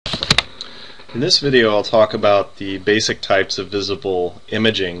In this video I'll talk about the basic types of visible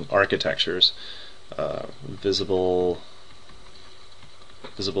imaging architectures. Visible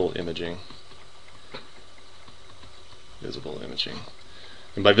imaging.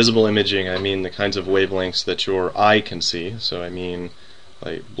 And by visible imaging I mean the kinds of wavelengths that your eye can see. So I mean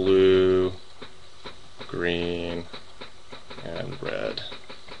like blue, green, and red,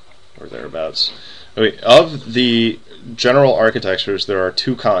 or thereabouts. Okay, of the general architectures there are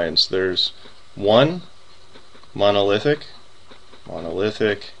two kinds. There's one, monolithic,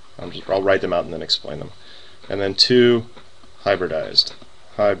 I'll write them out and then explain them. And then two, hybridized.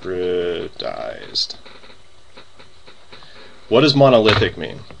 What does monolithic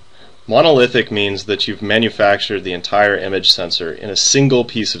mean? Monolithic means that you've manufactured the entire image sensor in a single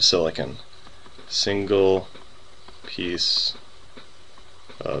piece of silicon.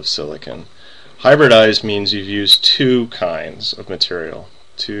 Hybridized means you've used two kinds of material,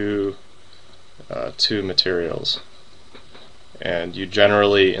 two materials, and you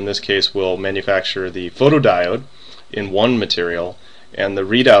generally, in this case, will manufacture the photodiode in one material and the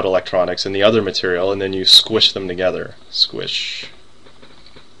readout electronics in the other material, and then you squish them together. Squish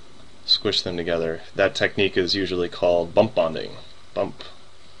them together. That technique is usually called bump bonding. And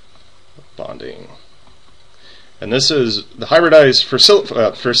this is the hybridized for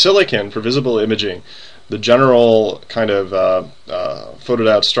silicon, for visible imaging. The general kind of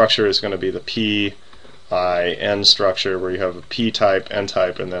photodiode structure is going to be the P-I-N structure, where you have a P-type,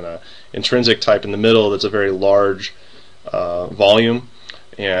 N-type, and then a intrinsic type in the middle that's a very large volume.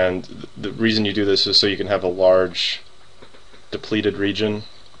 And the reason you do this is so you can have a large depleted region.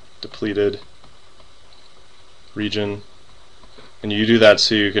 And you do that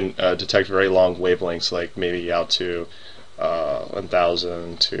so you can detect very long wavelengths, like maybe out to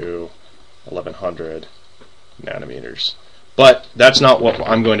 1,000 to 1,100 nanometers. But that's not what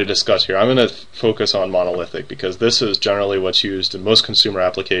I'm going to discuss here. I'm going to focus on monolithic because this is generally what's used in most consumer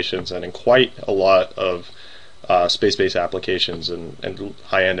applications and in quite a lot of space-based applications and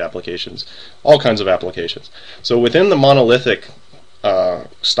high-end applications, all kinds of applications. So within the monolithic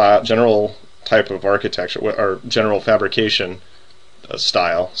style, general type of architecture, or general fabrication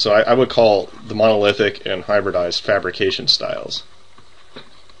style, so I would call the monolithic and hybridized fabrication styles.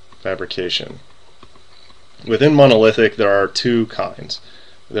 Within monolithic there are two kinds.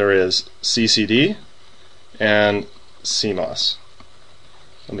 There is CCD and CMOS.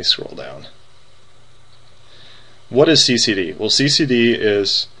 Let me scroll down. What is CCD? Well, CCD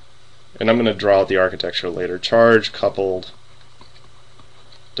is, and I'm going to draw out the architecture later, charge coupled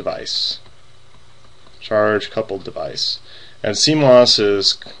device. And CMOS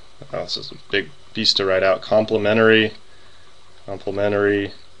is, this is a big beast to write out, complementary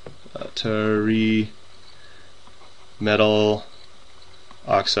metal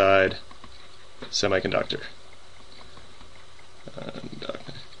oxide semiconductor.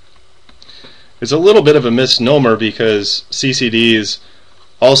 It's a little bit of a misnomer because CCDs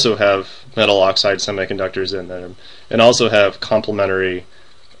also have metal oxide semiconductors in them and also have complementary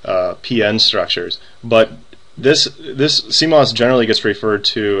PN structures, but this CMOS generally gets referred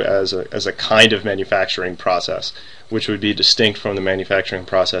to as a kind of manufacturing process, which would be distinct from the manufacturing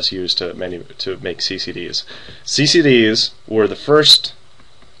process used to make CCDs. CCDs were the first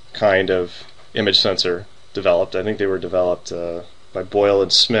kind of image sensor developed. I think they were developed by Boyle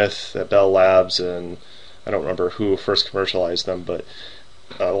and Smith at Bell Labs, and I don't remember who first commercialized them, but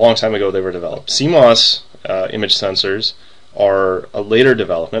a long time ago they were developed. CMOS image sensors are a later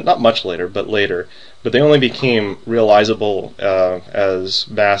development, not much later, but later, but they only became realizable as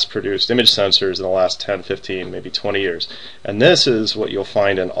mass-produced image sensors in the last 10, 15, maybe 20 years. And this is what you'll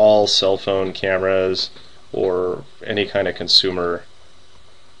find in all cell phone cameras or any kind of consumer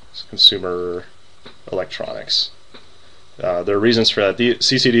electronics. There are reasons for that. The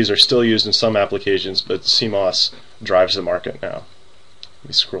CCDs are still used in some applications, but CMOS drives the market now. Let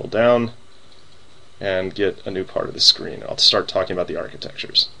me scroll down and get a new part of the screen. I'll start talking about the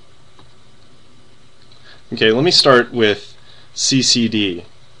architectures. Okay, let me start with CCD,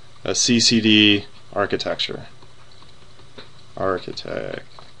 a CCD architecture. Let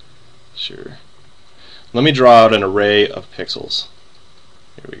me draw out an array of pixels.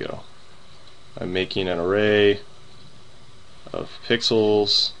 Here we go. I'm making an array of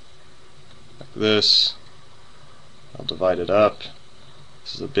pixels like this. I'll divide it up.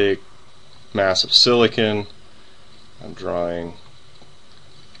 This is a big mass of silicon. I'm drawing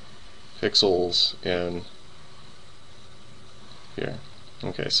pixels in here.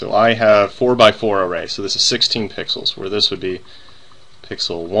 Okay, so I have 4x4 array, so this is 16 pixels, where this would be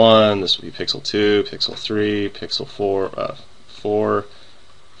pixel 1, this would be pixel 2, pixel 3, pixel 4, 4,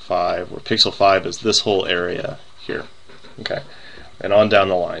 5, where pixel 5 is this whole area here. Okay, and on down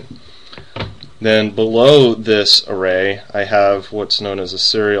the line. Then below this array, I have what's known as a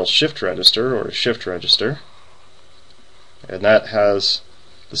serial shift register, or a shift register. And that has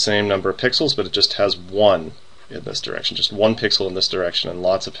the same number of pixels, but it just has one in this direction. Just one pixel in this direction and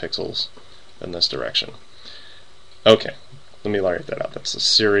lots of pixels in this direction. Okay, let me write that out. That's a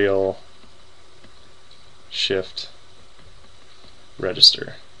serial shift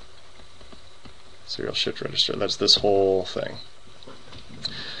register. Serial shift register. That's this whole thing.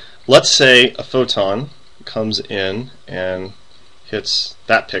 Let's say a photon comes in and hits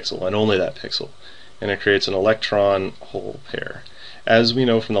that pixel and only that pixel, and it creates an electron hole pair. As we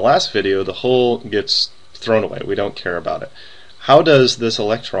know from the last video, the hole gets thrown away. We don't care about it. How does this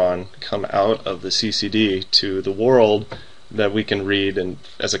electron come out of the CCD to the world that we can read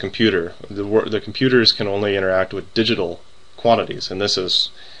as a computer? The computers can only interact with digital quantities, and this is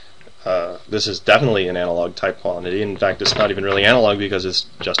definitely an analog type quantity. In fact, it's not even really analog because it's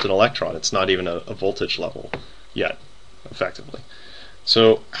just an electron. It's not even a voltage level yet, effectively.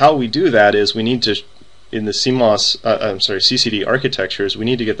 So how we do that is we need to, in the CCD architectures, we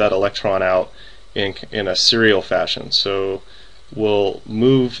need to get that electron out in a serial fashion. So we'll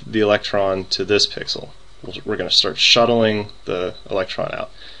move the electron to this pixel. We're going to start shuttling the electron out.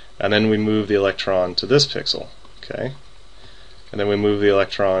 And then we move the electron to this pixel. Okay? And then we move the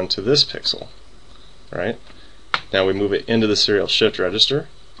electron to this pixel. Right? Now we move it into the serial shift register.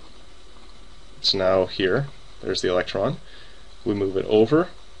 It's now here. There's the electron. We move it over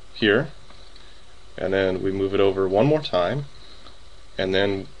here. And then we move it over one more time. And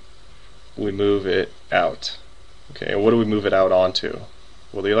then we move it out. Okay, and what do we move it out onto?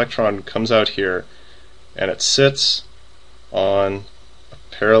 Well, the electron comes out here and it sits on a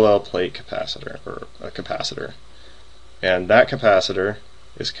parallel plate capacitor, or a capacitor. And that capacitor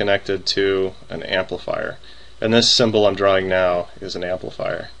is connected to an amplifier. And this symbol I'm drawing now is an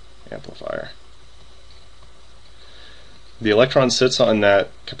amplifier. The electron sits on that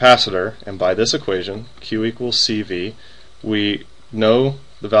capacitor, and by this equation, Q equals CV, we know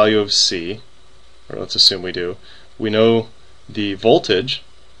the value of C, or let's assume we do. We know the voltage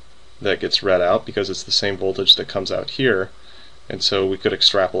that gets read out because it's the same voltage that comes out here, and so we could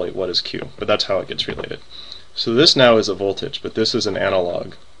extrapolate what is Q, but that's how it gets related. So this now is a voltage, but this is an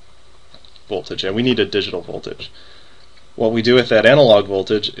analog voltage, and we need a digital voltage. What we do with that analog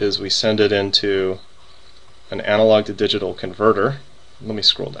voltage is we send it into an analog to digital converter. Let me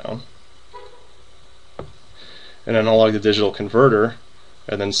scroll down. An analog to digital converter,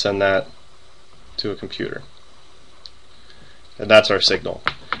 and then send that to a computer. And that's our signal.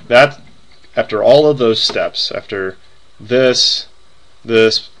 That, after all of those steps, after this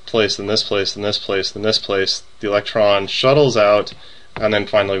place, then this place, then this place, then this place, the electron shuttles out, and then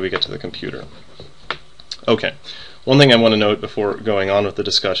finally we get to the computer. Okay, one thing I want to note before going on with the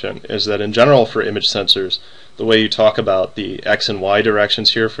discussion is that in general for image sensors, the way you talk about the X and Y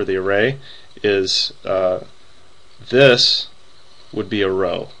directions here for the array is this would be a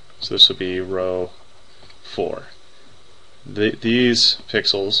row. So this would be row 4. These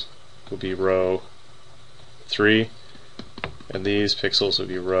pixels would be row 3, and these pixels would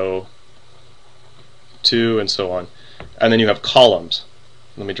be row 2, and so on. And then you have columns.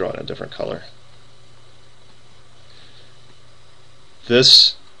 Let me draw it in a different color.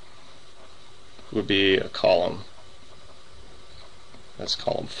 This would be a column. That's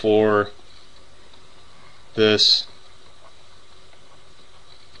column 4. This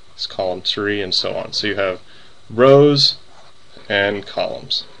is column 3, and so on. So you have rows and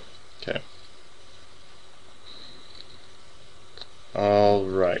columns. Okay. All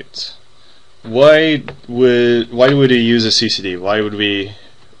right. Why would we use a CCD? Why would we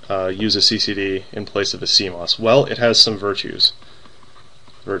use a CCD in place of a CMOS? Well, it has some virtues.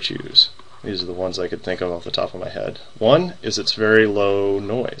 These are the ones I could think of off the top of my head. One is it's very low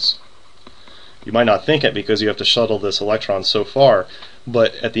noise. You might not think it because you have to shuttle this electron so far,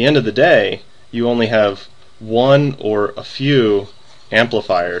 but at the end of the day, you only have one or a few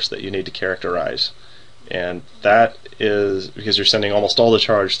amplifiers that you need to characterize. And that is because you're sending almost all the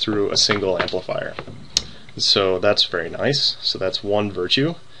charge through a single amplifier. So that's very nice. So that's one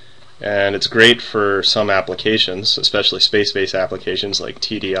virtue. And it's great for some applications, especially space-based applications like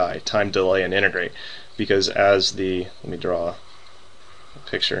TDI, time, delay, and integrate. Because as the, let me draw a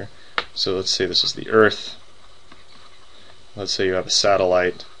picture. So let's say this is the Earth. Let's say you have a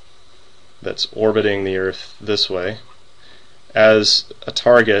satellite that's orbiting the Earth this way. As a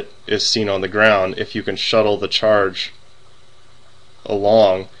target is seen on the ground, if you can shuttle the charge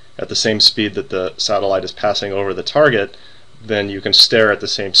along at the same speed that the satellite is passing over the target, then you can stare at the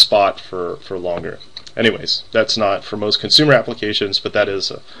same spot for longer. Anyways, that's not for most consumer applications, but that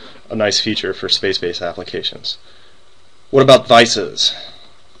is a nice feature for space-based applications. What about vices?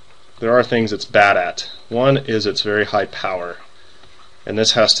 There are things it's bad at. One is it's very high power. And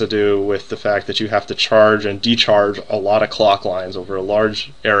this has to do with the fact that you have to charge and decharge a lot of clock lines over a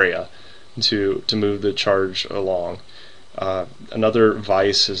large area to move the charge along. Another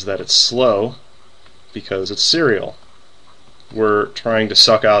vice is that it's slow because it's serial. We're trying to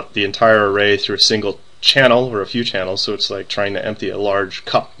suck out the entire array through a single channel or a few channels, so it's like trying to empty a large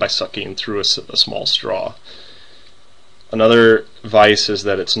cup by sucking through a small straw. Another vice is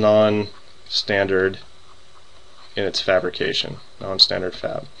that it's non-standard in its fabrication, non-standard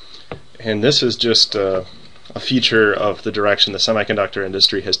fab. And this is just a feature of the direction the semiconductor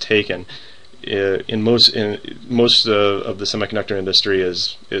industry has taken. In most of the semiconductor industry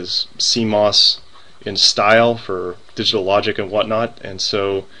is CMOS in style for digital logic and whatnot, and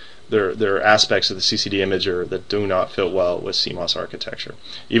so there are aspects of the CCD imager that do not fit well with CMOS architecture,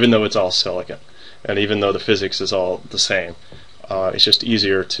 even though it's all silicon, and even though the physics is all the same. It's just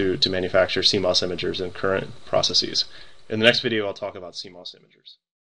easier to manufacture CMOS imagers in current processes. In the next video, I'll talk about CMOS imagers.